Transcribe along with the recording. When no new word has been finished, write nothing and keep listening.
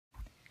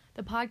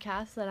The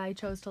podcast that I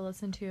chose to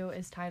listen to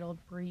is titled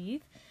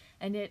Breathe,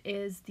 and it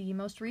is the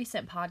most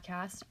recent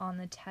podcast on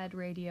the TED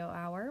Radio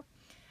Hour.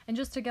 And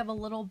just to give a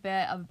little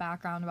bit of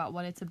background about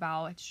what it's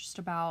just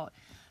about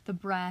the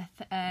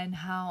breath and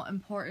how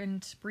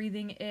important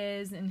breathing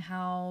is and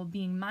how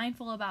being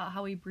mindful about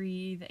how we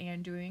breathe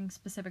and doing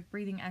specific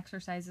breathing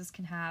exercises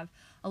can have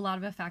a lot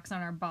of effects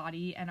on our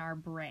body and our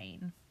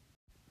brain.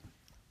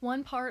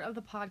 One part of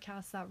the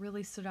podcast that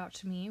really stood out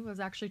to me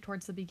was actually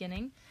towards the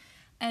beginning,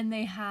 and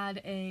they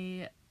had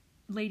a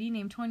lady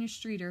named Tonya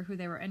Streeter who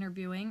they were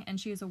interviewing, and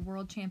she is a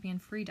world champion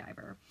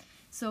freediver.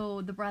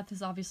 So the breath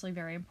is obviously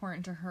very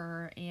important to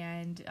her,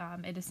 and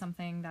it is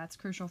something that's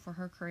crucial for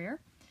her career.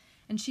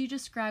 And she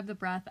described the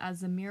breath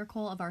as the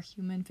miracle of our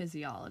human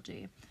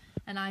physiology.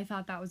 And I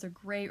thought that was a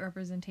great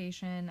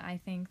representation. I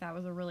think that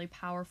was a really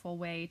powerful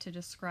way to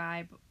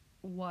describe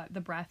what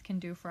the breath can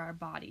do for our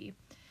body.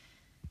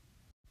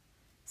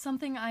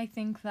 Something I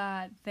think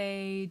that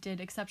they did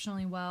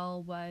exceptionally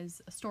well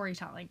was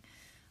storytelling.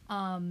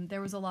 There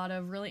was a lot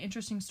of really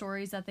interesting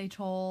stories that they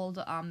told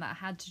that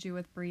had to do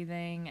with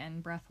breathing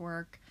and breath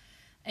work.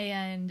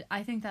 And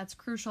I think that's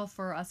crucial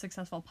for a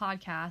successful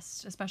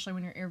podcast, especially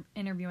when you're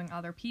interviewing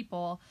other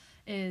people,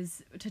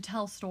 is to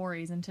tell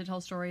stories and to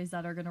tell stories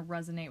that are going to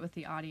resonate with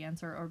the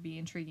audience or be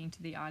intriguing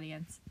to the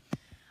audience.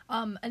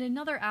 And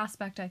another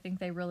aspect I think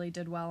they really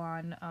did well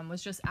on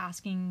was just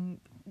asking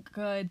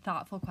good,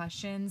 thoughtful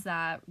questions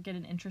that get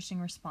an interesting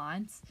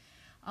response.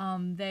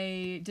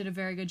 They did a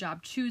very good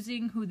job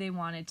choosing who they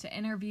wanted to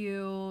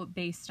interview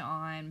based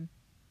on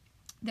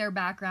their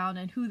background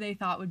and who they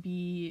thought would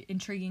be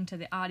intriguing to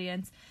the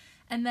audience.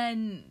 And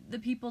then the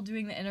people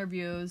doing the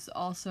interviews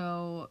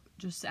also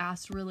just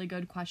asked really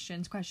good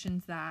questions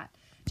that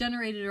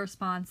generated a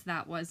response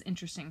that was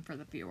interesting for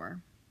the viewer.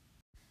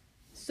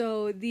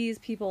 So these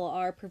people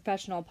are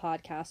professional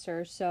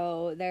podcasters,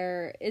 so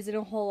there isn't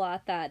a whole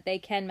lot that they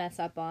can mess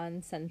up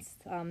on since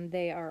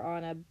they are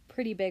on a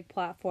pretty big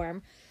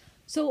platform.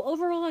 So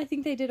overall, I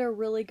think they did a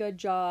really good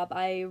job.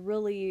 I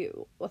really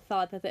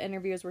thought that the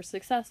interviews were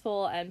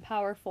successful and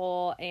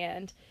powerful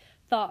and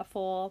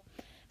thoughtful.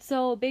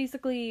 So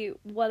basically,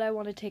 what I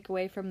want to take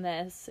away from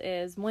this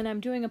is when I'm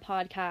doing a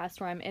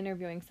podcast or I'm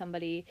interviewing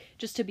somebody,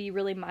 just to be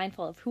really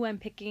mindful of who I'm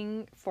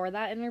picking for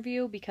that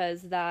interview,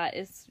 because that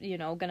is,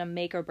 going to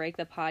make or break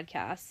the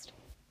podcast.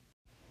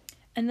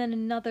 And then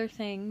another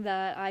thing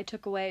that I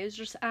took away is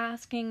just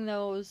asking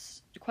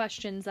those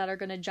questions that are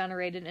going to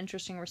generate an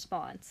interesting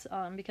response,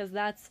 because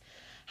that's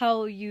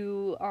how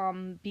you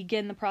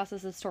begin the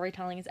process of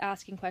storytelling, is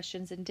asking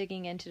questions and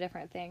digging into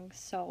different things.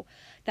 So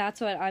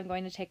that's what I'm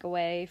going to take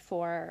away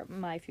for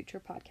my future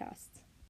podcasts.